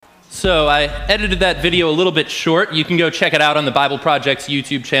So I edited that video a little bit short. You can go check it out on the Bible Project's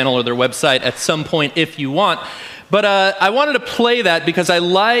YouTube channel or their website at some point if you want. But I wanted to play that because I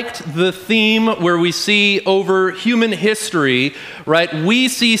liked the theme where we see over human history, right? We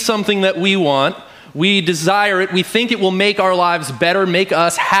see something that we want, we desire it, we think it will make our lives better, make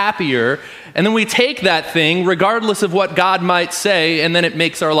us happier, and then we take that thing, regardless of what God might say, and then it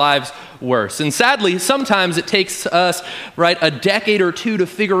makes our lives worse. And sadly, sometimes it takes us, right, a decade or two to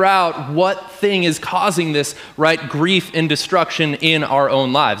figure out what thing is causing this, right, grief and destruction in our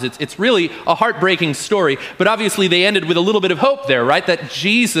own lives. It's really a heartbreaking story, but obviously they ended with a little bit of hope there, right, that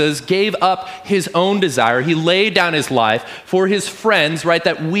Jesus gave up his own desire. He laid down his life for his friends, right,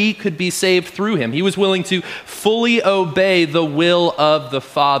 that we could be saved through him. He was willing to fully obey the will of the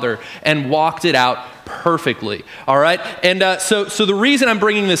Father and walked it out perfectly, all right? And so the reason I'm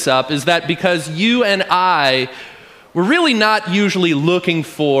bringing this up is that because you and I, we're really not usually looking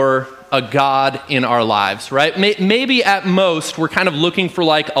for a God in our lives, right? Maybe at most, we're kind of looking for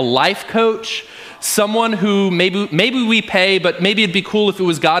like a life coach, someone who maybe we pay, but maybe it'd be cool if it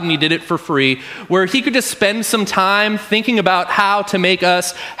was God and he did it for free, where he could just spend some time thinking about how to make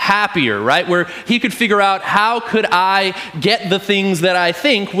us happier, right? Where he could figure out how could I get the things that I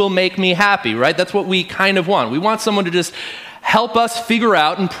think will make me happy, right? That's what we kind of want. We want someone to just help us figure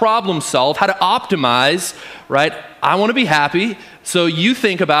out and problem solve how to optimize, right? I want to be happy, so you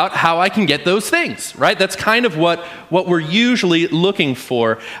think about how I can get those things, right? That's kind of what we're usually looking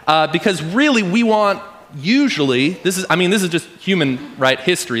for, because really we want, usually, this is just human, right,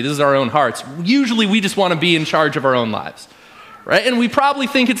 history, this is our own hearts. Usually we just want to be in charge of our own lives, right? And we probably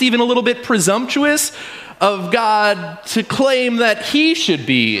think it's even a little bit presumptuous of God to claim that he should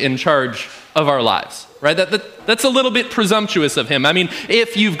be in charge of our lives, right? That's a little bit presumptuous of him. I mean,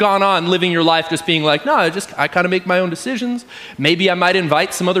 if you've gone on living your life just being like, no, I kind of make my own decisions. Maybe I might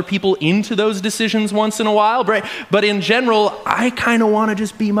invite some other people into those decisions once in a while, right? But in general, I kind of want to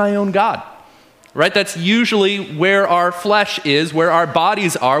just be my own God, right? That's usually where our flesh is, where our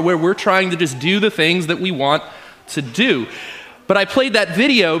bodies are, where we're trying to just do the things that we want to do. But I played that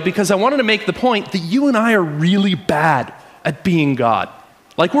video because I wanted to make the point that you and I are really bad at being God.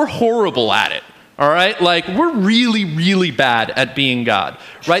 Like, we're horrible at it, all right? Like, we're really, really bad at being God,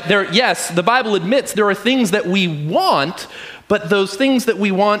 right? Yes, the Bible admits there are things that we want, but those things that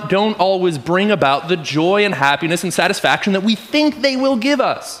we want don't always bring about the joy and happiness and satisfaction that we think they will give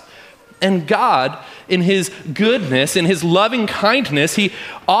us. And God, in his goodness, in his loving kindness, he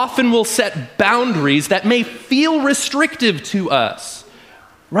often will set boundaries that may feel restrictive to us,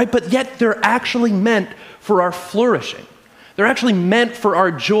 right? But yet they're actually meant for our flourishing. They're actually meant for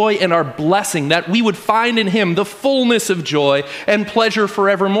our joy and our blessing, that we would find in him the fullness of joy and pleasure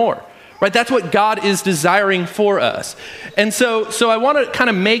forevermore, right? That's what God is desiring for us. And so I want to kind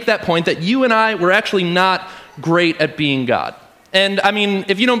of make that point that you and I, we're actually not great at being God. And I mean,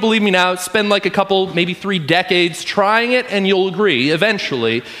 if you don't believe me now, spend like a couple, maybe 3 decades trying it, and you'll agree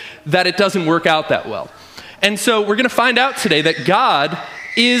eventually that it doesn't work out that well. And so we're going to find out today that God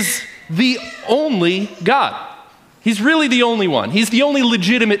is the only God. He's really the only one. He's the only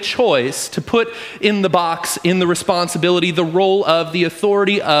legitimate choice to put in the box, in the responsibility, the role of the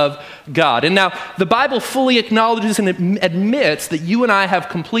authority of God. And now, the Bible fully acknowledges and admits that you and I have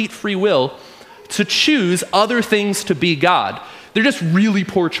complete free will to choose other things to be God. They're just really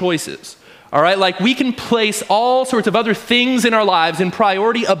poor choices, all right? Like, we can place all sorts of other things in our lives in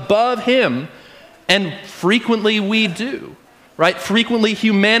priority above him, and frequently we do. Right? Frequently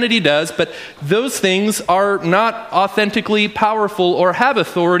humanity does, but those things are not authentically powerful or have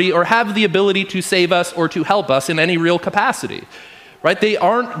authority or have the ability to save us or to help us in any real capacity. Right? They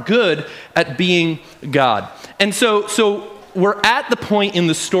aren't good at being God. And so we're at the point in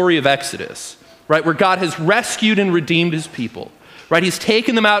the story of Exodus, right, where God has rescued and redeemed his people. Right? He's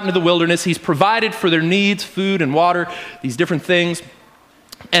taken them out into the wilderness. He's provided for their needs, food and water, these different things.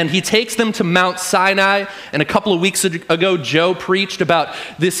 And he takes them to Mount Sinai, and a couple of weeks ago, Joe preached about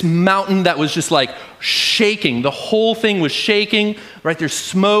this mountain that was just like shaking. The whole thing was shaking, right? There's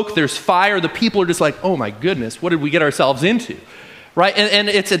smoke, there's fire. The people are just like, oh my goodness, what did we get ourselves into, right? And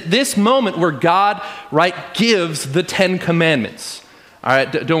it's at this moment where God, right, gives the 10 Commandments. All right,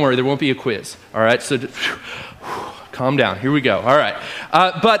 don't worry, there won't be a quiz. All right, so calm down. Here we go. All right.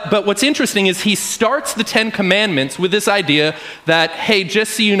 But what's interesting is he starts the 10 Commandments with this idea that, hey,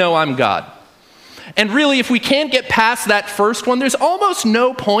 just so you know, I'm God. And really, if we can't get past that first one, there's almost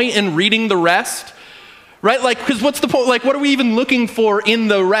no point in reading the rest, right? Like, because what's the point? Like, what are we even looking for in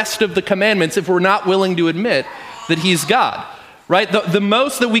the rest of the commandments if we're not willing to admit that he's God, right? The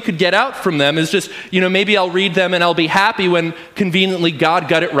most that we could get out from them is just, maybe I'll read them and I'll be happy when conveniently God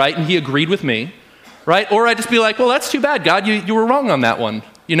got it right and he agreed with me, right? Or I'd just be like, well, that's too bad, God, you were wrong on that one.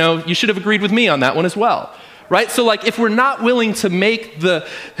 You should have agreed with me on that one as well, right? So like if we're not willing to make the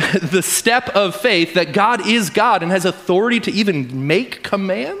step of faith that God is God and has authority to even make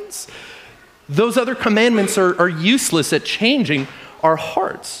commands, those other commandments are useless at changing our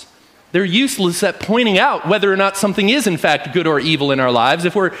hearts. They're useless at pointing out whether or not something is in fact good or evil in our lives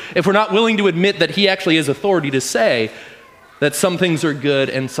if we're not willing to admit that he actually has authority to say that some things are good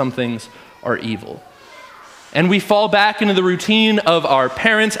and some things are evil. And we fall back into the routine of our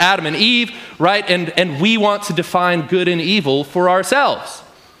parents, Adam and Eve, right? And we want to define good and evil for ourselves,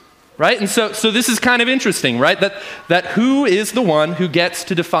 right? And so this is kind of interesting, right? That who is the one who gets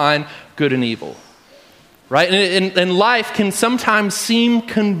to define good and evil? Right? And life can sometimes seem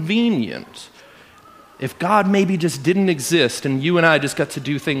convenient if God maybe just didn't exist and you and I just got to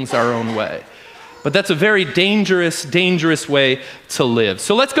do things our own way. But that's a very dangerous, dangerous way to live.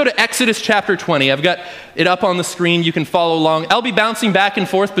 So let's go to Exodus chapter 20. I've got it up on the screen. You can follow along. I'll be bouncing back and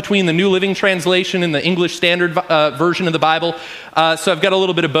forth between the New Living Translation and the English Standard Version of the Bible. So I've got a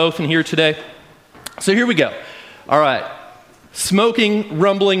little bit of both in here today. So here we go. All right. Smoking,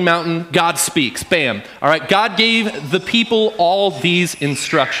 rumbling mountain, God speaks. Bam. All right, God gave the people all these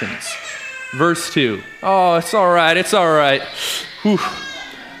instructions. Verse 2. Oh, it's all right, it's all right. Whew.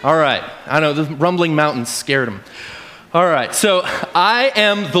 All right, I know the rumbling mountain scared him. All right, so I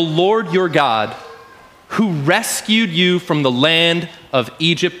am the Lord your God who rescued you from the land of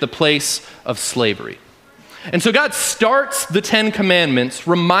Egypt, the place of slavery. And so God starts the 10 Commandments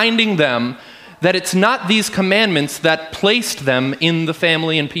reminding them that it's not these commandments that placed them in the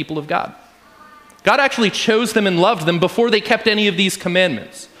family and people of God. God actually chose them and loved them before they kept any of these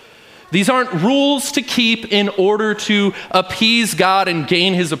commandments. These aren't rules to keep in order to appease God and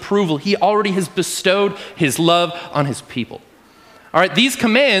gain his approval. He already has bestowed his love on his people. All right, these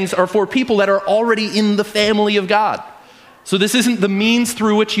commands are for people that are already in the family of God. So this isn't the means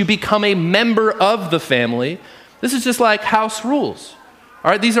through which you become a member of the family. This is just like house rules. All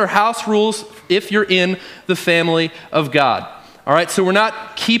right, these are house rules if you're in the family of God. All right, so we're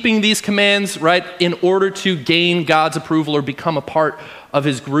not keeping these commands, right, in order to gain God's approval or become a part of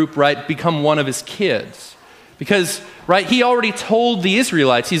his group, right, become one of his kids. Because, right, he already told the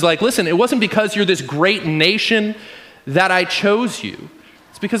Israelites, he's like, listen, it wasn't because you're this great nation that I chose you.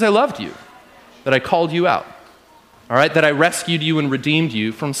 It's because I loved you, that I called you out. All right, that I rescued you and redeemed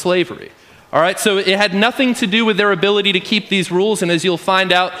you from slavery. All right, so it had nothing to do with their ability to keep these rules, and as you'll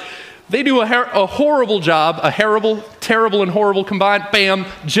find out, they do a horrible job, terrible and horrible combined,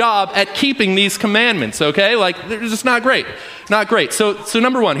 job at keeping these commandments, okay? Like, they're just not great, not great. So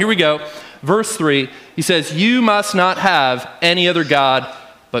number one, here we go. Verse 3, he says, you must not have any other God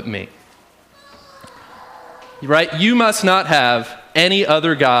but me. Right, you must not have any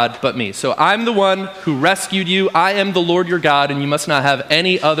other God but me. So I'm the one who rescued you, I am the Lord your God, and you must not have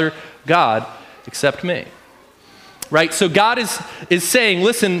any other God except me. Right? So God is saying,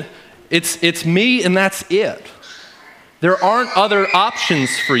 listen, it's me and that's it. There aren't other options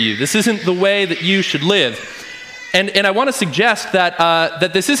for you. This isn't the way that you should live. And I want to suggest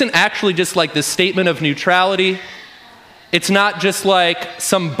that this isn't actually just like this statement of neutrality. It's not just like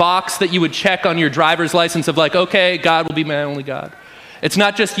some box that you would check on your driver's license of like, okay, God will be my only God. It's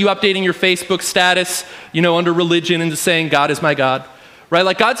not just you updating your Facebook status, under religion and just saying God is my God. Right?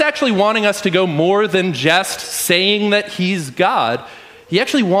 Like God's actually wanting us to go more than just saying that he's God. He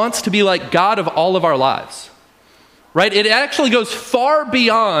actually wants to be like God of all of our lives. Right? It actually goes far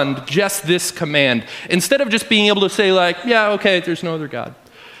beyond just this command. Instead of just being able to say like, yeah, okay, there's no other God.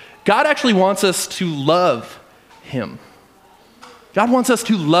 God actually wants us to love him. God wants us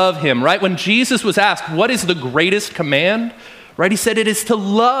to love him, right? When Jesus was asked, what is the greatest command? Right? He said it is to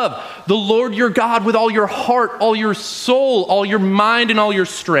love the Lord your God with all your heart, all your soul, all your mind, and all your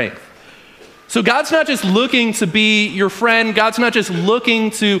strength. So God's not just looking to be your friend. God's not just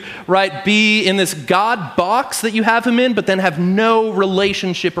looking to, right, be in this God box that you have him in, but then have no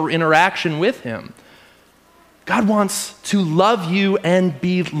relationship or interaction with him. God wants to love you and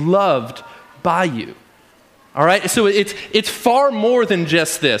be loved by you. All right? So it's far more than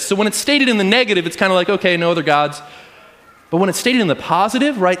just this. So when it's stated in the negative, it's kind of like, okay, no other gods. But when it's stated in the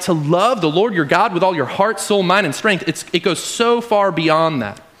positive, right, to love the Lord your God with all your heart, soul, mind, and strength, it goes so far beyond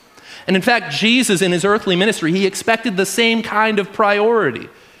that. And in fact, Jesus in his earthly ministry, he expected the same kind of priority.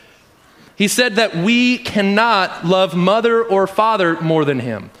 He said that we cannot love mother or father more than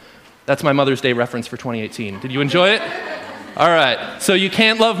him. That's my Mother's Day reference for 2018. Did you enjoy it? All right, so you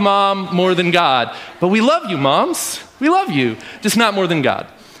can't love mom more than God. But we love you, moms. We love you, just not more than God.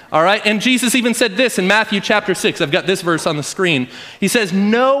 All right, and Jesus even said this in Matthew chapter 6. I've got this verse on the screen. He says,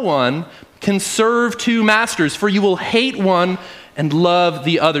 "No one can serve two masters, for you will hate one and love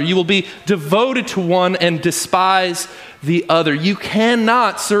the other. You will be devoted to one and despise the other. You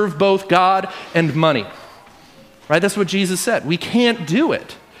cannot serve both God and money." Right? That's what Jesus said. We can't do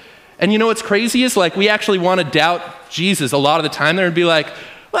it. And you know what's crazy is like we actually want to doubt Jesus a lot of the time there and be like,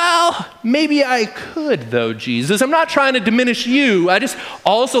 well, maybe I could though, Jesus. I'm not trying to diminish you. I just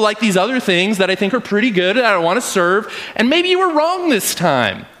also like these other things that I think are pretty good and I want to serve. And maybe you were wrong this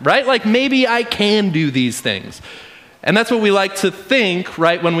time, right? Like maybe I can do these things. And that's what we like to think,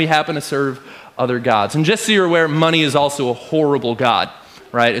 right, when we happen to serve other gods. And just so you're aware, money is also a horrible god,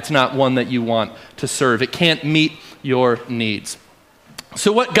 right? It's not one that you want to serve. It can't meet your needs.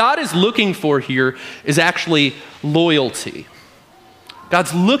 So what God is looking for here is actually loyalty.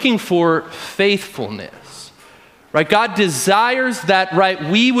 God's looking for faithfulness, right? God desires that, right,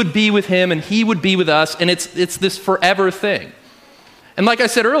 we would be with him and he would be with us, and it's this forever thing. And like I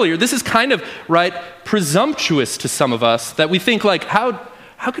said earlier, this is kind of, right, presumptuous to some of us that we think like, how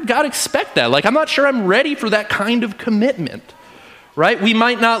could God expect that? Like, I'm not sure I'm ready for that kind of commitment. Right? We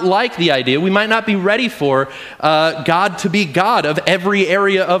might not like the idea. We might not be ready for God to be God of every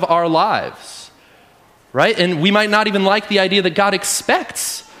area of our lives. Right? And we might not even like the idea that God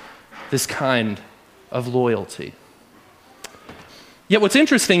expects this kind of loyalty. Yet what's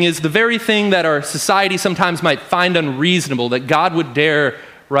interesting is the very thing that our society sometimes might find unreasonable, that God would dare,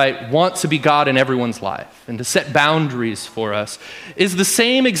 right, want to be God in everyone's life and to set boundaries for us, is the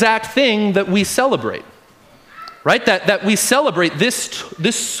same exact thing that we celebrate. Right? That we celebrate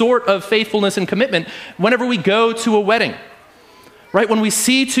this sort of faithfulness and commitment whenever we go to a wedding. Right? When we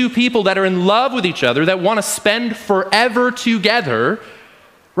see two people that are in love with each other, that want to spend forever together,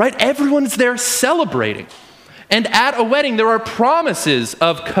 right? Everyone's there celebrating. And at a wedding, there are promises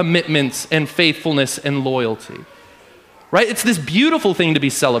of commitments and faithfulness and loyalty. Right? It's this beautiful thing to be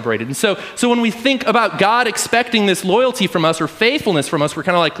celebrated. And so when we think about God expecting this loyalty from us or faithfulness from us, we're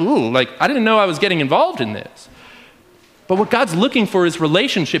kind of like, ooh, like I didn't know I was getting involved in this. But what God's looking for is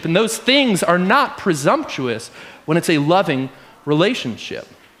relationship, and those things are not presumptuous when it's a loving relationship.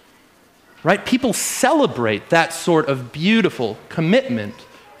 Right? People celebrate that sort of beautiful commitment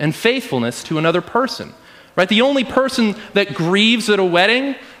and faithfulness to another person. Right? The only person that grieves at a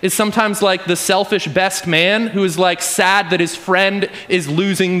wedding is sometimes like the selfish best man who is like sad that his friend is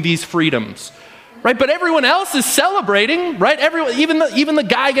losing these freedoms. Right? But everyone else is celebrating, right? Everyone, even the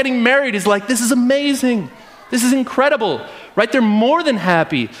guy getting married is like, this is amazing. This is incredible, right? They're more than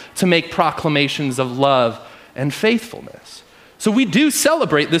happy to make proclamations of love and faithfulness. So we do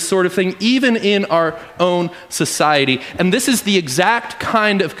celebrate this sort of thing even in our own society. And this is the exact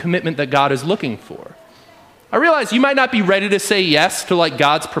kind of commitment that God is looking for. I realize you might not be ready to say yes to like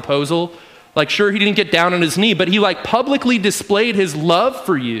God's proposal. Like sure, he didn't get down on his knee, but he like publicly displayed his love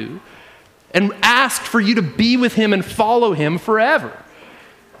for you and asked for you to be with him and follow him forever.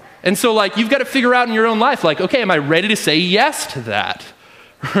 And so like you've got to figure out in your own life, like, okay, am I ready to say yes to that?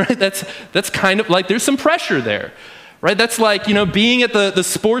 Right? That's kind of like there's some pressure there. Right? That's like, you know, being at the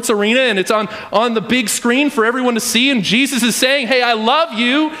sports arena and it's on the big screen for everyone to see and Jesus is saying, hey, I love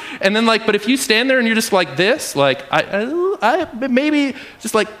you. And then like, but if you stand there and you're just like this, like, I maybe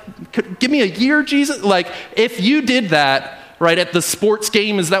just like, give me a year, Jesus. Like if you did that, right, at the sports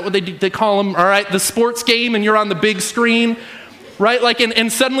game, is that what they call them? All right, the sports game and you're on the big screen. Right? Like,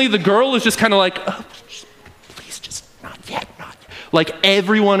 and suddenly the girl is just kind of like, oh, please just not yet. Like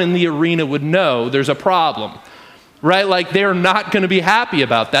everyone in the arena would know there's a problem. Right? Like they're not going to be happy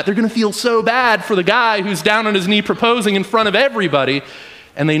about that. They're going to feel so bad for the guy who's down on his knee proposing in front of everybody.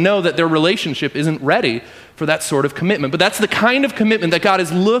 And they know that their relationship isn't ready for that sort of commitment. But that's the kind of commitment that God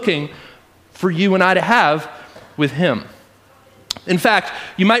is looking for you and I to have with him. In fact,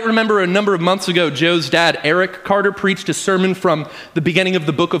 you might remember a number of months ago, Joe's dad, Eric Carter, preached a sermon from the beginning of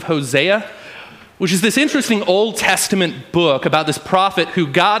the book of Hosea, which is this interesting Old Testament book about this prophet who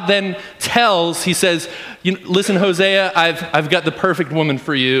God then tells, he says, listen, Hosea, I've got the perfect woman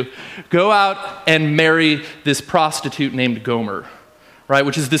for you. Go out and marry this prostitute named Gomer. Right,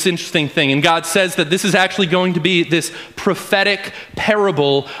 which is this interesting thing. And God says that this is actually going to be this prophetic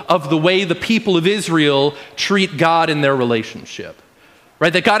parable of the way the people of Israel treat God in their relationship.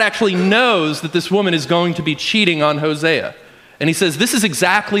 Right, that God actually knows that this woman is going to be cheating on Hosea. And he says, this is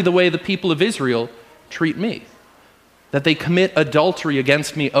exactly the way the people of Israel treat me. That they commit adultery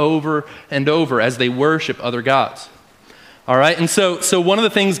against me over and over as they worship other gods. All right, and so one of the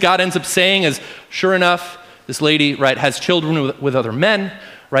things God ends up saying is, sure enough, This lady, right, has children with other men,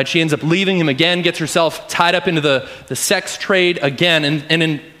 right? She ends up leaving him again, gets herself tied up into the sex trade again. And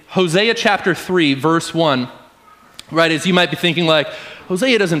in Hosea chapter 3, verse 1, right, as you might be thinking like,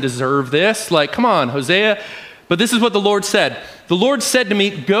 Hosea doesn't deserve this. Like, come on, Hosea. But this is what the Lord said. The Lord said to me,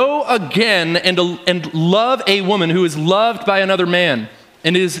 go again and love a woman who is loved by another man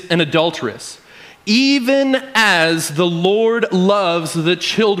and is an adulteress, even as the Lord loves the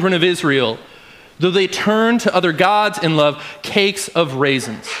children of Israel, though they turn to other gods and love cakes of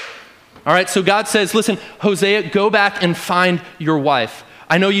raisins. All right, so God says, listen, Hosea, go back and find your wife.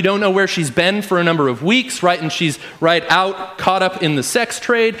 I know you don't know where she's been for a number of weeks, right? And she's right out, caught up in the sex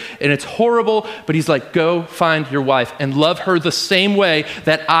trade, and it's horrible. But he's like, go find your wife and love her the same way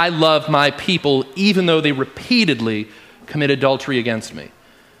that I love my people, even though they repeatedly commit adultery against me.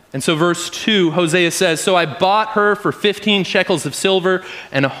 And so verse 2, Hosea says, so I bought her for 15 shekels of silver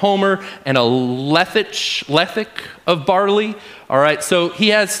and a homer and a lethek of barley. All right, so he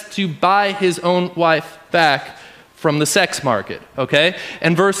has to buy his own wife back from the sex market, okay?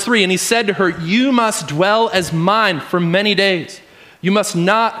 And verse 3, and he said to her, you must dwell as mine for many days. You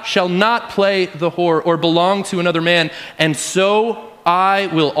shall not play the whore or belong to another man, and so I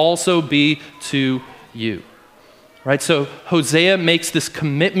will also be to you. Right? So Hosea makes this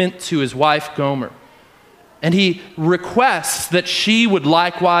commitment to his wife Gomer, and he requests that she would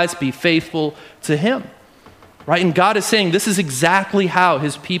likewise be faithful to him. Right? And God is saying this is exactly how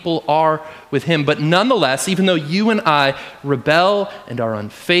his people are with him. But nonetheless, even though you and I rebel and are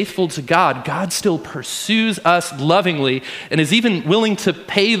unfaithful to God, God still pursues us lovingly and is even willing to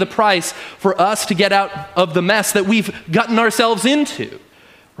pay the price for us to get out of the mess that we've gotten ourselves into.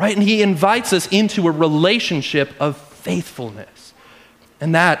 Right? And he invites us into a relationship of faithfulness.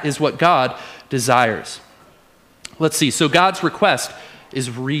 And that is what God desires. Let's see. So God's request is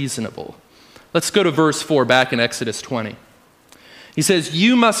reasonable. Let's go to verse 4 back in Exodus 20. He says,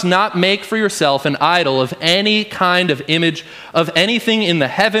 you must not make for yourself an idol of any kind of image of anything in the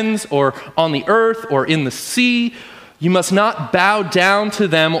heavens or on the earth or in the sea. You must not bow down to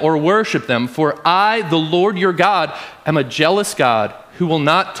them or worship them, for I, the Lord your God, am a jealous God who will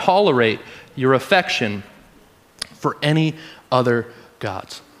not tolerate your affection for any other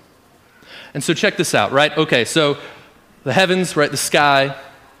gods. And so check this out, right? Okay, so the heavens, right, the sky,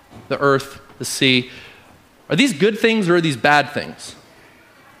 the earth, the sea. Are these good things or are these bad things?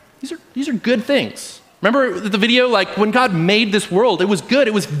 These are good things. Remember the video, like when God made this world, it was good.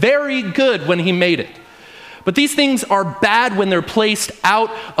 It was very good when he made it. But these things are bad when they're placed out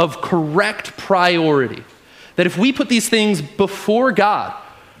of correct priority. That if we put these things before God,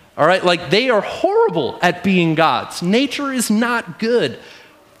 all right, like they are horrible at being gods. Nature is not good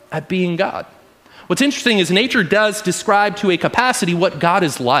at being God. What's interesting is nature does describe to a capacity what God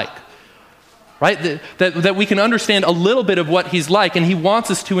is like. Right? That we can understand a little bit of what he's like, and he wants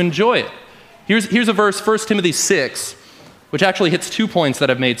us to enjoy it. Here's a verse, 1 Timothy 6, which actually hits 2 points that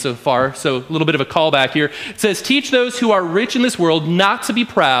I've made so far, so a little bit of a callback here. It says, teach those who are rich in this world not to be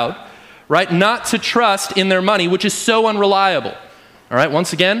proud, right? Not to trust in their money, which is so unreliable. All right,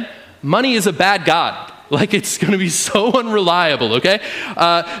 once again, money is a bad god. Like it's going to be so unreliable, okay?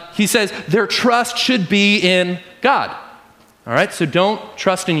 He says their trust should be in God. All right, so don't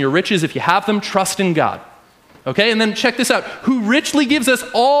trust in your riches. If you have them, trust in God. Okay, and then check this out. Who richly gives us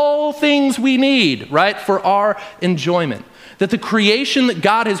all things we need, right, for our enjoyment. That the creation that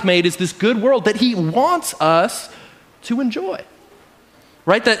God has made is this good world that he wants us to enjoy.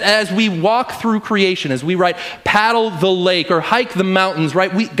 Right, that as we walk through creation, as we, right, paddle the lake or hike the mountains,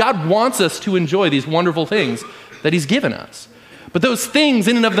 right, God wants us to enjoy these wonderful things that he's given us. But those things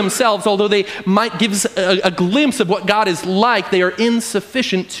in and of themselves, although they might give us a glimpse of what God is like, they are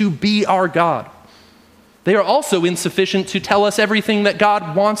insufficient to be our God. They are also insufficient to tell us everything that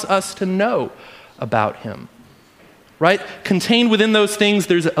God wants us to know about him. Right? Contained within those things,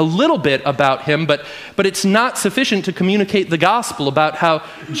 there's a little bit about him, but it's not sufficient to communicate the gospel about how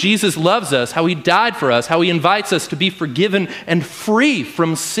Jesus loves us, how he died for us, how he invites us to be forgiven and free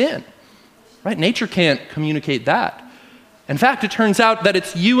from sin. Right? Nature can't communicate that. In fact, it turns out that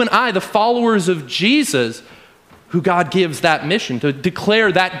it's you and I, the followers of Jesus, who God gives that mission to declare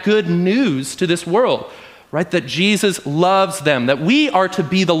that good news to this world, right? That Jesus loves them, that we are to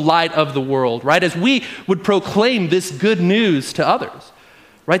be the light of the world, right? As we would proclaim this good news to others,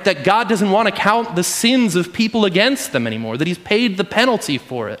 right? That God doesn't want to count the sins of people against them anymore, that he's paid the penalty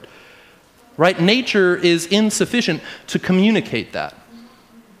for it, right? Nature is insufficient to communicate that.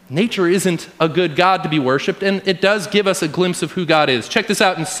 Nature isn't a good God to be worshiped, and it does give us a glimpse of who God is. Check this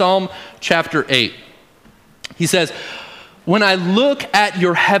out in Psalm chapter 8. He says, when I look at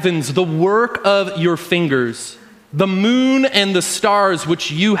your heavens, the work of your fingers, the moon and the stars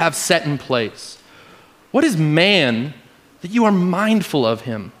which you have set in place, what is man that you are mindful of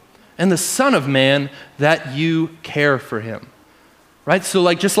him, and the Son of Man that you care for him? Right?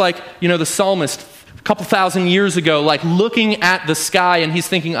 So just like the psalmist a couple thousand years ago, looking at the sky, and he's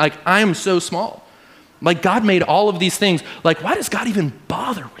thinking, I am so small. God made all of these things. Why does God even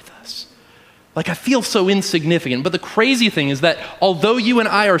bother with us? I feel so insignificant. But the crazy thing is that although you and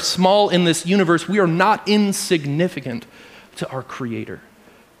I are small in this universe, we are not insignificant to our Creator.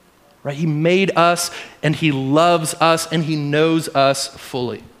 Right? He made us, and he loves us, and he knows us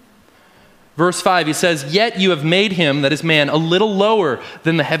fully. Verse 5, he says, "Yet you have made him," that is man, "a little lower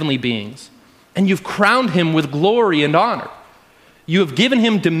than the heavenly beings, and you've crowned him with glory and honor. You have given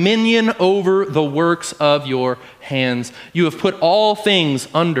him dominion over the works of your hands. You have put all things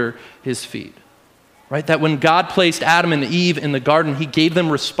under his feet." Right? That when God placed Adam and Eve in the garden, he gave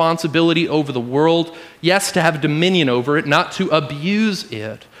them responsibility over the world. Yes, to have dominion over it, not to abuse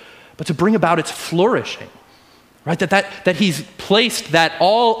it, but to bring about its flourishing. Right? That he's placed that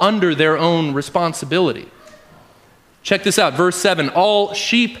all under their own responsibility. Check this out, verse 7. "All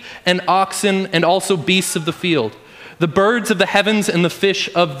sheep and oxen and also beasts of the field, the birds of the heavens and the fish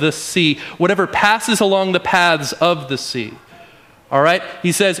of the sea, whatever passes along the paths of the sea." All right?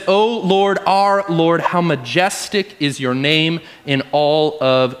 He says, "O Lord, our Lord, how majestic is your name in all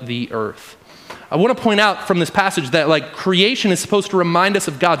of the earth." I want to point out from this passage that creation is supposed to remind us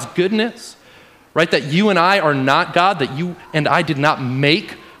of God's goodness, right? That you and I are not God, that you and I did not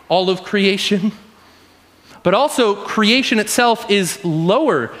make all of creation. But also, creation itself is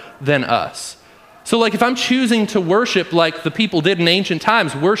lower than us. So if I'm choosing to worship like the people did in ancient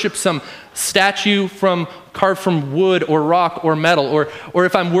times, worship some statue carved from wood or rock or metal, or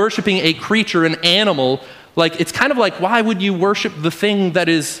if I'm worshiping a creature, an animal, it's kind of why would you worship the thing that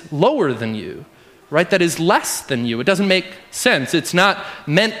is lower than you, right? That is less than you. It doesn't make sense. It's not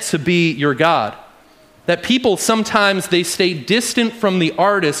meant to be your God. That people sometimes they stay distant from the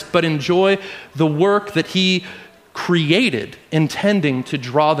artist but enjoy the work that he created, intending to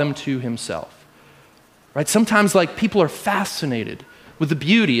draw them to himself. Right? Sometimes people are fascinated with the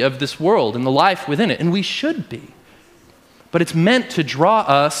beauty of this world and the life within it, and we should be. But it's meant to draw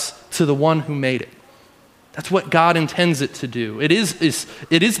us to the one who made it. That's what God intends it to do. It is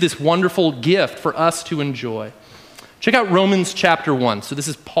this wonderful gift for us to enjoy. Check out Romans chapter 1. So this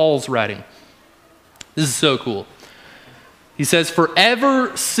is Paul's writing. This is so cool. He says, "For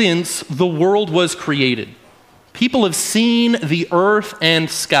ever since the world was created, people have seen the earth and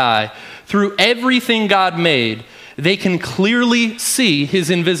sky. Through everything God made, they can clearly see his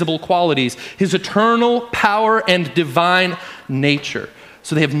invisible qualities, his eternal power and divine nature.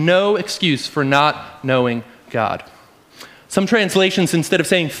 So they have no excuse for not knowing God." Some translations, instead of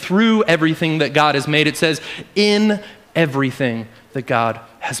saying through everything that God has made, it says in everything that God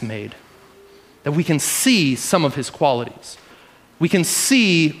has made. That we can see some of his qualities. We can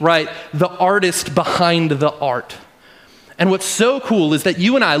see, the artist behind the art. And what's so cool is that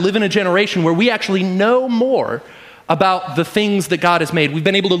you and I live in a generation where we actually know more about the things that God has made. We've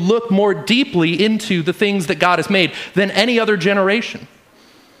been able to look more deeply into the things that God has made than any other generation.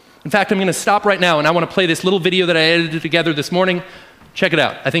 In fact, I'm going to stop right now and I want to play this little video that I edited together this morning. Check it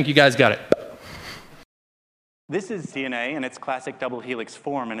out. I think you guys got it. This is DNA in its classic double helix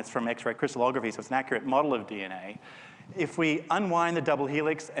form, and it's from X-ray crystallography, so it's an accurate model of DNA. If we unwind the double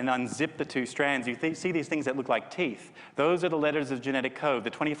helix and unzip the two strands, you see these things that look like teeth. Those are the letters of genetic code, the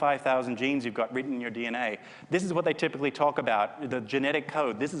 25,000 genes you've got written in your DNA. This is what they typically talk about, the genetic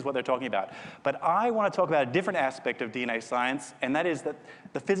code. This is what they're talking about. But I want to talk about a different aspect of DNA science, and that is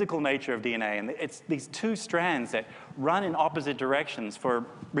the physical nature of DNA. And it's these two strands that run in opposite directions for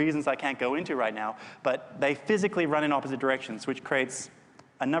reasons I can't go into right now, but they physically run in opposite directions, which creates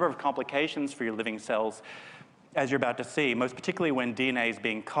a number of complications for your living cells, as you're about to see, most particularly when DNA is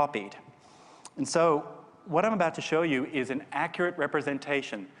being copied. And so what I'm about to show you is an accurate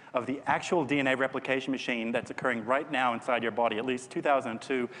representation of the actual DNA replication machine that's occurring right now inside your body, at least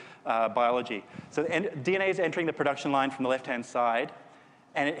 2002 biology. So DNA is entering the production line from the left-hand side,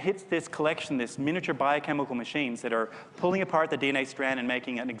 and it hits this collection, this miniature biochemical machines that are pulling apart the DNA strand and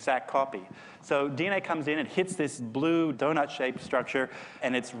making an exact copy. So DNA comes in, it hits this blue donut-shaped structure,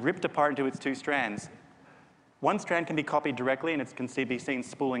 and it's ripped apart into its two strands. One strand can be copied directly, and it can be seen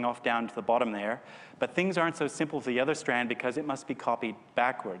spooling off down to the bottom there. But things aren't so simple for the other strand because it must be copied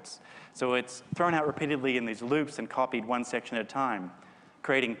backwards. So it's thrown out repeatedly in these loops and copied one section at a time,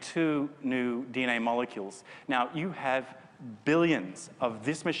 creating two new DNA molecules. Now, you have billions of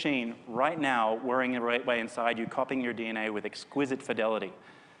this machine right now whirring the right way inside you, copying your DNA with exquisite fidelity.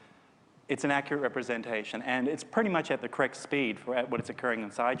 It's an accurate representation, and it's pretty much at the correct speed for what it's occurring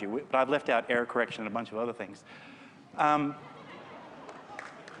inside you. But I've left out error correction and a bunch of other things.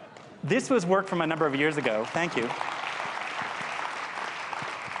 This was work from a number of years ago. Thank you.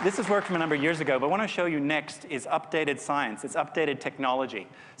 This is work from a number of years ago, but what I want to show you next is updated science. It's updated technology.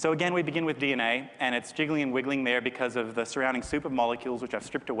 So again, we begin with DNA, and it's jiggling and wiggling there because of the surrounding supermolecules, which I've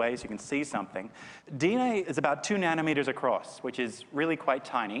stripped away so you can see something. DNA is about 2 nanometers across, which is really quite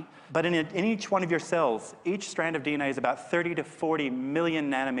tiny. But in each one of your cells, each strand of DNA is about 30 to 40 million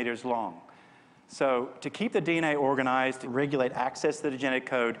nanometers long. So to keep the DNA organized, to regulate access to the genetic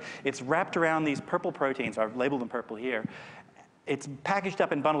code, it's wrapped around these purple proteins. I've labeled them purple here. It's packaged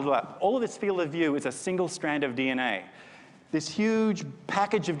up and bundled up. All of its field of view is a single strand of DNA. This huge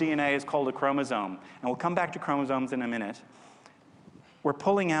package of DNA is called a chromosome, and we'll come back to chromosomes in a minute. We're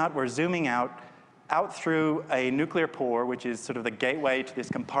pulling out, we're zooming out through a nuclear pore, which is sort of the gateway to this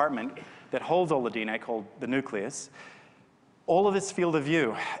compartment that holds all the DNA called the nucleus. All of this field of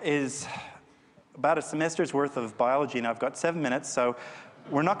view is about a semester's worth of biology, and I've got 7 minutes, so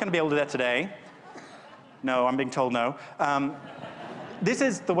we're not going to be able to do that today. No, I'm being told no. This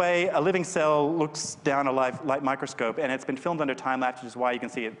is the way a living cell looks down a light microscope, and it's been filmed under time-lapse, which is why you can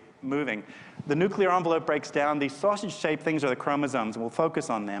see it moving. The nuclear envelope breaks down. These sausage-shaped things are the chromosomes, and we'll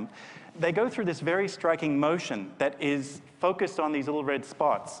focus on them. They go through this very striking motion that is focused on these little red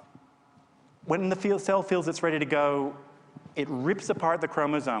spots. When the cell feels it's ready to go, it rips apart the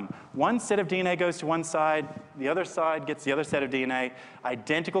chromosome. One set of DNA goes to one side, the other side gets the other set of DNA,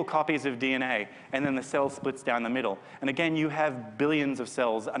 identical copies of DNA, and then the cell splits down the middle. And again, you have billions of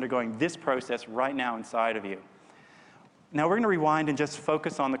cells undergoing this process right now inside of you. Now we're going to rewind and just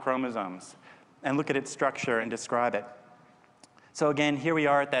focus on the chromosomes and look at its structure and describe it. So again, here we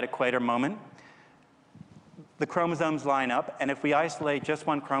are at that equator moment. The chromosomes line up, and if we isolate just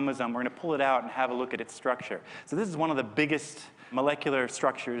one chromosome, we're going to pull it out and have a look at its structure. So this is one of the biggest molecular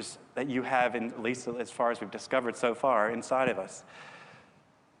structures that you have, at least as far as we've discovered so far, inside of us.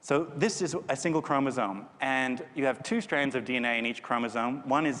 So this is a single chromosome, and you have 2 strands of DNA in each chromosome.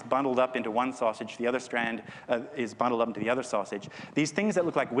 One is bundled up into one sausage, the other strand is bundled up into the other sausage. These things that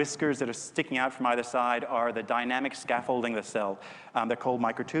look like whiskers that are sticking out from either side are the dynamic scaffolding of the cell. They're called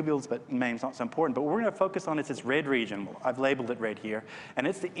microtubules, but the name's not so important. But what we're going to focus on is this red region. I've labeled it red here, and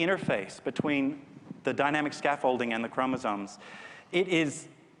it's the interface between the dynamic scaffolding and the chromosomes. It is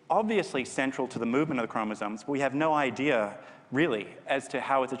obviously central to the movement of the chromosomes, but we have no idea really, as to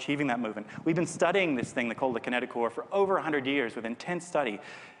how it's achieving that movement. We've been studying this thing called the kinetochore for over 100 years with intense study,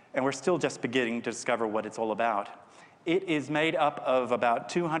 and we're still just beginning to discover what it's all about. It is made up of about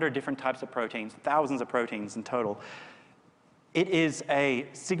 200 different types of proteins, thousands of proteins in total. It is a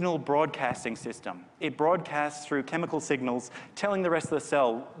signal broadcasting system. It broadcasts through chemical signals, telling the rest of the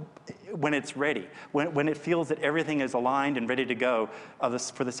cell when it's ready, when it feels that everything is aligned and ready to go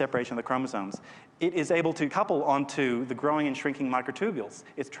for the separation of the chromosomes. It is able to couple onto the growing and shrinking microtubules.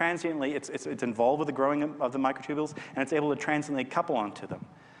 It's transiently, it's involved with the growing of the microtubules, and it's able to transiently couple onto them.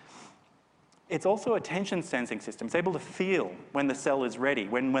 It's also a tension sensing system. It's able to feel when the cell is ready,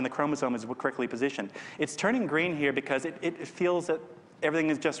 when the chromosome is correctly positioned. It's turning green here because it feels that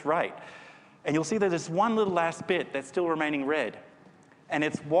everything is just right. And you'll see that there's one little last bit that's still remaining red. And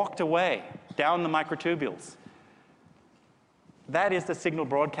it's walked away down the microtubules. That is the signal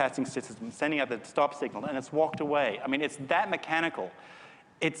broadcasting system sending out the stop signal, and it's walked away. I mean, it's that mechanical.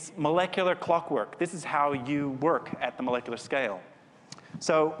 It's molecular clockwork. This is how you work at the molecular scale.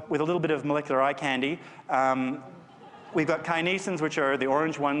 So with a little bit of molecular eye candy, we've got kinesins, which are the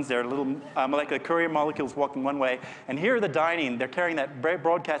orange ones. They're little molecular courier molecules walking one way. And here are the dynein. They're carrying that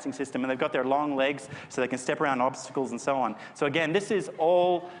broadcasting system, and they've got their long legs so they can step around obstacles and so on. So again, this is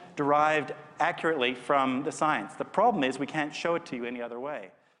all derived accurately from the science. The problem is we can't show it to you any other way.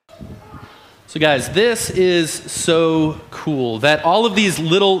 So guys, this is so cool that all of these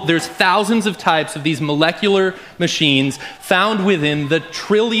there's thousands of types of these molecular machines found within the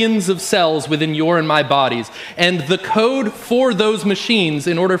trillions of cells within your and my bodies. And the code for those machines,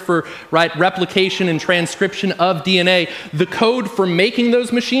 in order for replication and transcription of DNA, the code for making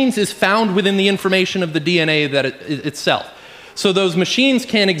those machines is found within the information of the DNA itself. So those machines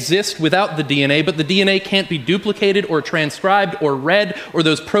can't exist without the DNA, but the DNA can't be duplicated or transcribed or read or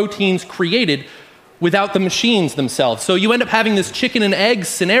those proteins created without the machines themselves. So you end up having this chicken and egg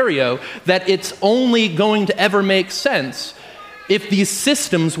scenario that it's only going to ever make sense if these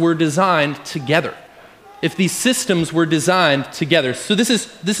systems were designed together. if these systems were designed together. So this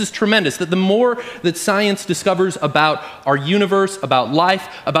is tremendous, that the more that science discovers about our universe, about life,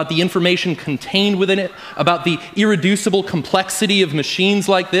 about the information contained within it, about the irreducible complexity of machines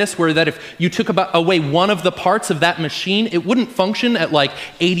like this, where that if you took away one of the parts of that machine, it wouldn't function at like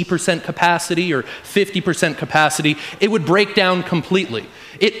 80% capacity or 50% capacity. It would break down completely.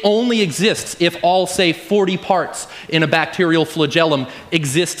 It only exists if all, say, 40 parts in a bacterial flagellum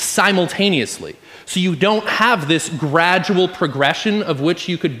exist simultaneously. So you don't have this gradual progression of which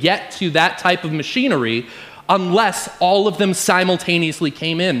you could get to that type of machinery unless all of them simultaneously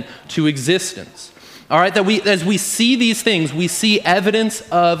came into existence. All right, as we see these things, we see evidence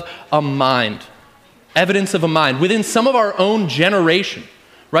of a mind. Evidence of a mind. Within some of our own generation,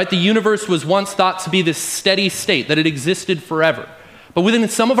 right, the universe was once thought to be this steady state, that it existed forever. But within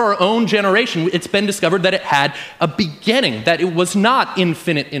some of our own generation, it's been discovered that it had a beginning, that it was not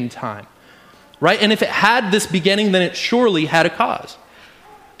infinite in time. Right? And if it had this beginning, then it surely had a cause.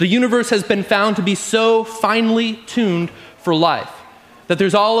 The universe has been found to be so finely tuned for life that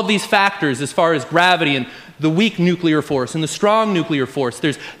there's all of these factors as far as gravity and the weak nuclear force and the strong nuclear force.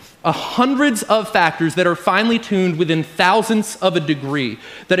 There's hundreds of factors that are finely tuned within thousandths of a degree,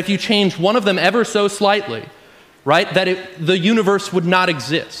 that if you change one of them ever so slightly, right, that the universe would not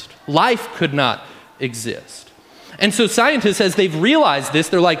exist. Life could not exist. And so scientists, as they've realized this,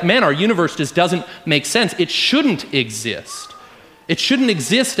 they're like, man, our universe just doesn't make sense. It shouldn't exist. It shouldn't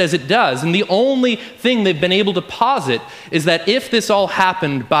exist as it does. And the only thing they've been able to posit is that if this all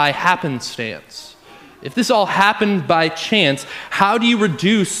happened by happenstance, if this all happened by chance, how do you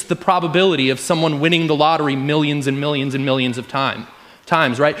reduce the probability of someone winning the lottery millions and millions and millions of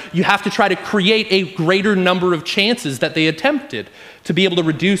times, right? You have to try to create a greater number of chances that they attempted to be able to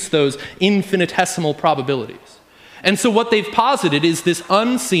reduce those infinitesimal probabilities. And so what they've posited is this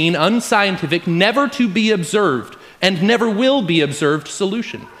unseen, unscientific, never to be observed, and never will be observed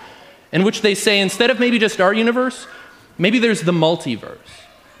solution, in which they say instead of maybe just our universe, maybe there's the multiverse.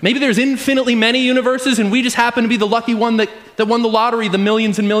 Maybe there's infinitely many universes, and we just happen to be the lucky one that won the lottery the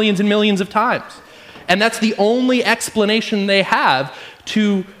millions and millions and millions of times. And that's the only explanation they have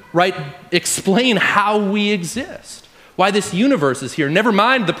to, right, explain how we exist, why this universe is here. Never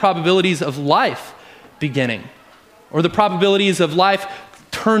mind the probabilities of life beginning, or the probabilities of life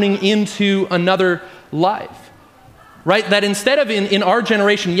turning into another life, right? That instead of in our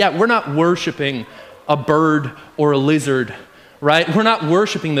generation, we're not worshiping a bird or a lizard, right? We're not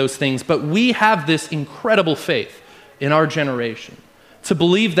worshiping those things, but we have this incredible faith in our generation to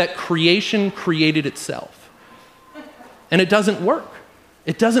believe that creation created itself. And it doesn't work.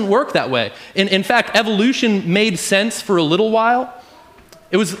 It doesn't work that way. In fact, evolution made sense for a little while.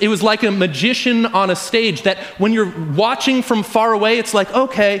 It was like a magician on a stage that when you're watching from far away, it's like,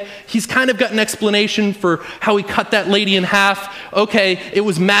 okay, he's kind of got an explanation for how he cut that lady in half. Okay, it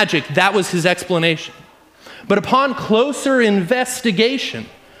was magic. That was his explanation. But upon closer investigation,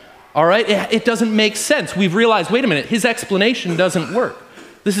 all right, it doesn't make sense. We've realized, wait a minute, his explanation doesn't work.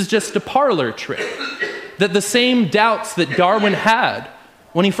 This is just a parlor trick. That the same doubts that Darwin had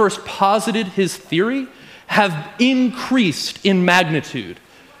when he first posited his theory have increased in magnitude.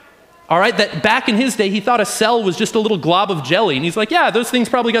 All right, that back in his day, he thought a cell was just a little glob of jelly. And he's like, yeah, those things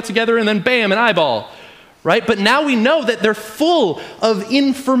probably got together and then bam, an eyeball. Right? But now we know that they're full of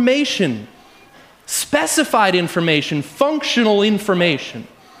information, specified information, functional information.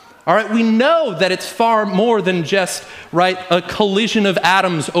 All right, we know that it's far more than just, right, a collision of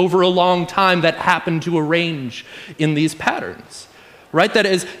atoms over a long time that happened to arrange in these patterns. Right,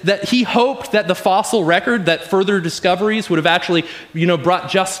 that he hoped that the fossil record, that further discoveries would have actually, brought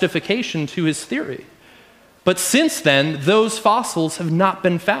justification to his theory. But since then, those fossils have not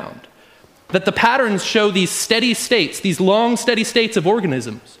been found. That the patterns show these steady states, these long steady states of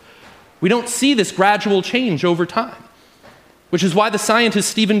organisms. We don't see this gradual change over time. Which is why the scientist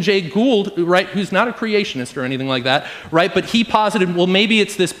Stephen Jay Gould, right, who's not a creationist or anything like that, right, but he posited, well, maybe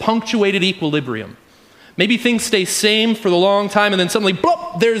it's this punctuated equilibrium. Maybe things stay same for the long time and then suddenly,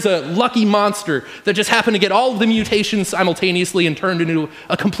 blop, there's a lucky monster that just happened to get all of the mutations simultaneously and turned into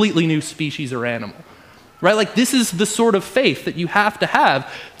a completely new species or animal. Right? Like this is the sort of faith that you have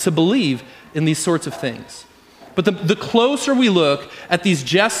to believe in these sorts of things. But the closer we look at these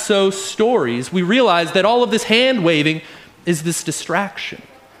just so stories, we realize that all of this hand waving is this distraction.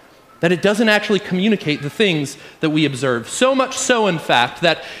 That it doesn't actually communicate the things that we observe. So much so, in fact,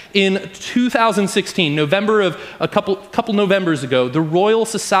 that in 2016, November of a couple Novembers ago, the Royal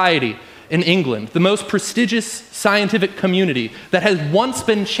Society in England, the most prestigious scientific community that has once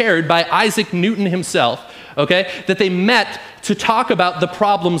been chaired by Isaac Newton himself, okay, that they met to talk about the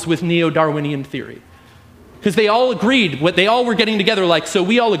problems with neo-Darwinian theory. Because they all agreed, they all were getting together like, so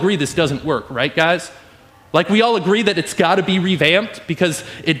we all agree this doesn't work, right, guys? Like, we all agree that it's got to be revamped because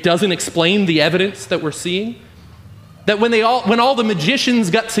it doesn't explain the evidence that we're seeing. That when all the magicians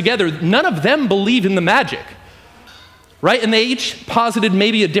got together, none of them believe in the magic, right? And they each posited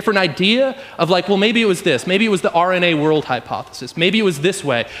maybe a different idea of like, well, maybe it was this. Maybe it was the RNA world hypothesis. Maybe it was this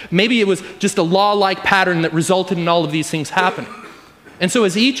way. Maybe it was just a law-like pattern that resulted in all of these things happening. And so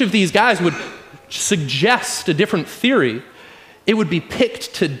as each of these guys would suggest a different theory, it would be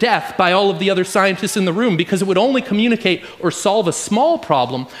picked to death by all of the other scientists in the room because it would only communicate or solve a small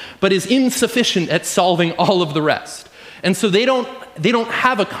problem, but is insufficient at solving all of the rest. And so they don't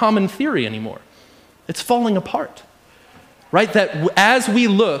have a common theory anymore. It's falling apart, right? That as we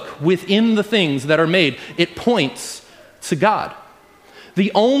look within the things that are made, it points to God.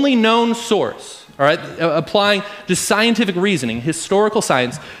 The only known source, all right, applying just scientific reasoning, historical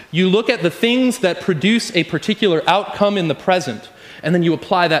science, you look at the things that produce a particular outcome in the present, and then you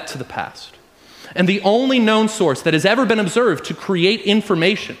apply that to the past. And the only known source that has ever been observed to create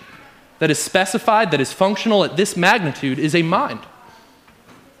information that is specified, that is functional at this magnitude, is a mind,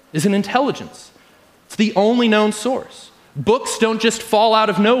 is an intelligence. It's the only known source. Books don't just fall out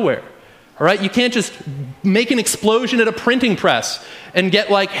of nowhere, all right? You can't just make an explosion at a printing press and get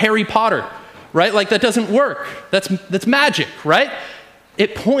like Harry Potter, right? Like that doesn't work. That's magic, right?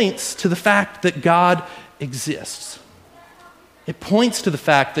 It points to the fact that God exists. It points to the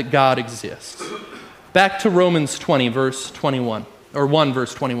fact that God exists. Back to Romans 20, verse 21, or 1,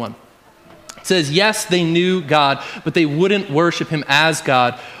 verse 21. It says, yes, they knew God, but they wouldn't worship him as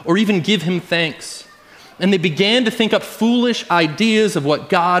God or even give him thanks. And they began to think up foolish ideas of what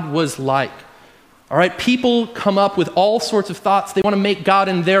God was like. All right, people come up with all sorts of thoughts. They want to make God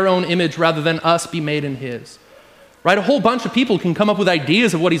in their own image rather than us be made in his. Right, a whole bunch of people can come up with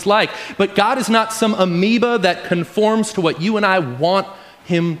ideas of what he's like, but God is not some amoeba that conforms to what you and I want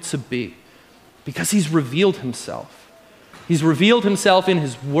him to be because he's revealed himself. He's revealed himself in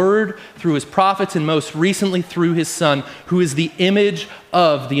his word, through his prophets, and most recently through his son, who is the image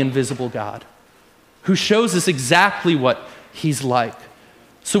of the invisible God, who shows us exactly what he's like.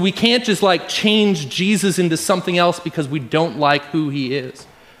 So we can't just like change Jesus into something else because we don't like who he is.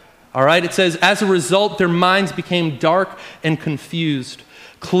 All right, it says, as a result, their minds became dark and confused.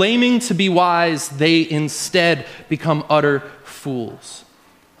 Claiming to be wise, they instead become utter fools.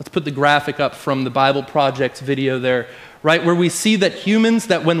 Let's put the graphic up from the Bible Project's video there, right, where we see that humans,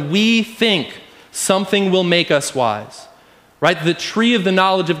 that when we think something will make us wise, right, the tree of the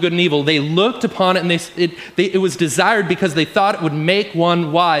knowledge of good and evil, they looked upon it and it was desired because they thought it would make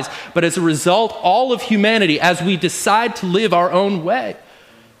one wise. But as a result, all of humanity, as we decide to live our own way,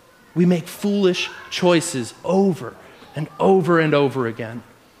 we make foolish choices over and over and over again.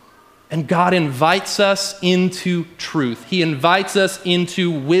 And God invites us into truth. He invites us into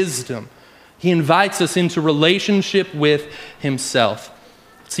wisdom. He invites us into relationship with himself.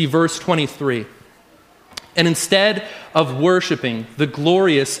 See verse 23. And instead of worshiping the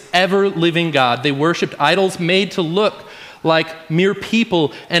glorious, ever-living God, they worshiped idols made to look like mere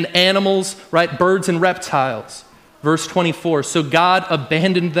people and animals, right, birds and reptiles. Verse 24, so God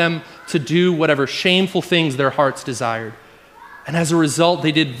abandoned them to do whatever shameful things their hearts desired. And as a result,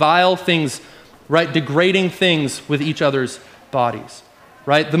 they did vile things, right, degrading things with each other's bodies,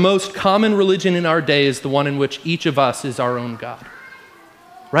 right? The most common religion in our day is the one in which each of us is our own God,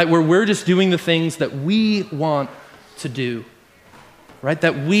 right? Where we're just doing the things that we want to do, right?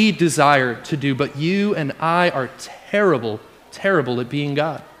 That we desire to do, but you and I are terrible, terrible at being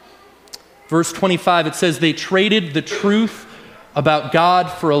God. Verse 25, it says, they traded the truth about God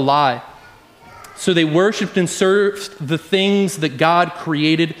for a lie. So they worshiped and served the things that God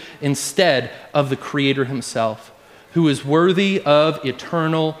created instead of the Creator himself, who is worthy of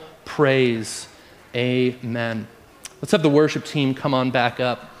eternal praise. Amen. Let's have the worship team come on back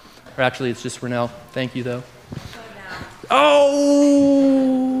up. Or actually, it's just Renelle. Thank you, though.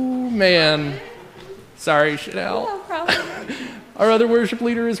 Oh, man. Sorry, Chanel. No problem. Our other worship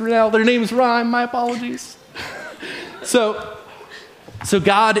leader is Renelle. Their names rhyme. My apologies. So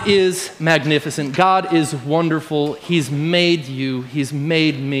God is magnificent. God is wonderful. He's made you. He's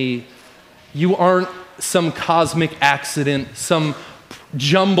made me. You aren't some cosmic accident, some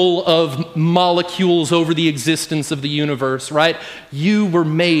jumble of molecules over the existence of the universe, right? You were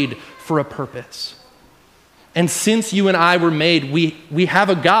made for a purpose. And since you and I were made, we have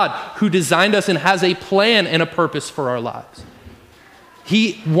a God who designed us and has a plan and a purpose for our lives.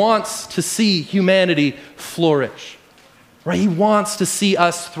 He wants to see humanity flourish, right? He wants to see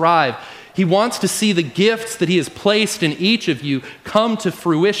us thrive. He wants to see the gifts that he has placed in each of you come to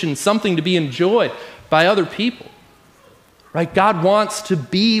fruition, something to be enjoyed by other people. Right? God wants to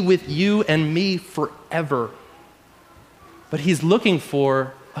be with you and me forever. But he's looking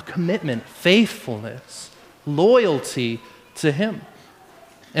for a commitment, faithfulness, loyalty to him.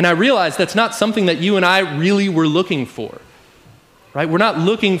 And I realize that's not something that you and I really were looking for. Right? We're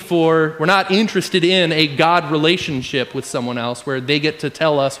not interested in a God relationship with someone else where they get to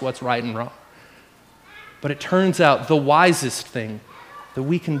tell us what's right and wrong. But it turns out the wisest thing that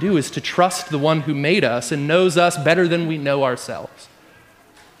we can do is to trust the one who made us and knows us better than we know ourselves.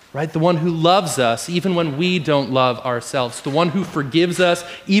 Right? The one who loves us even when we don't love ourselves. The one who forgives us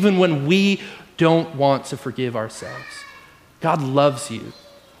even when we don't want to forgive ourselves. God loves you.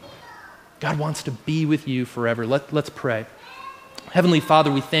 God wants to be with you forever. Let's pray. Heavenly Father,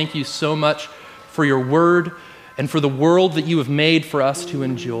 we thank you so much for your word and for the world that you have made for us to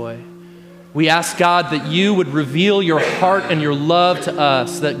enjoy. We ask, God, that you would reveal your heart and your love to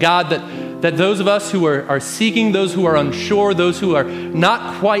us, that God, that those of us who are seeking, those who are unsure, those who are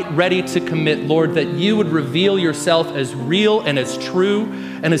not quite ready to commit, Lord, that you would reveal yourself as real and as true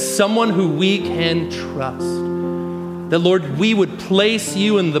and as someone who we can trust. That, Lord, we would place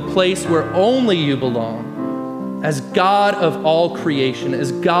you in the place where only you belong, as God of all creation,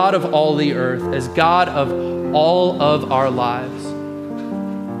 as God of all the earth, as God of all of our lives.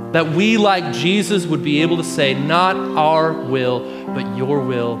 That we, like Jesus, would be able to say, not our will, but your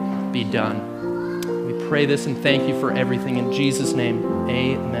will be done. We pray this and thank you for everything. In Jesus' name,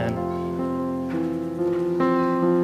 amen.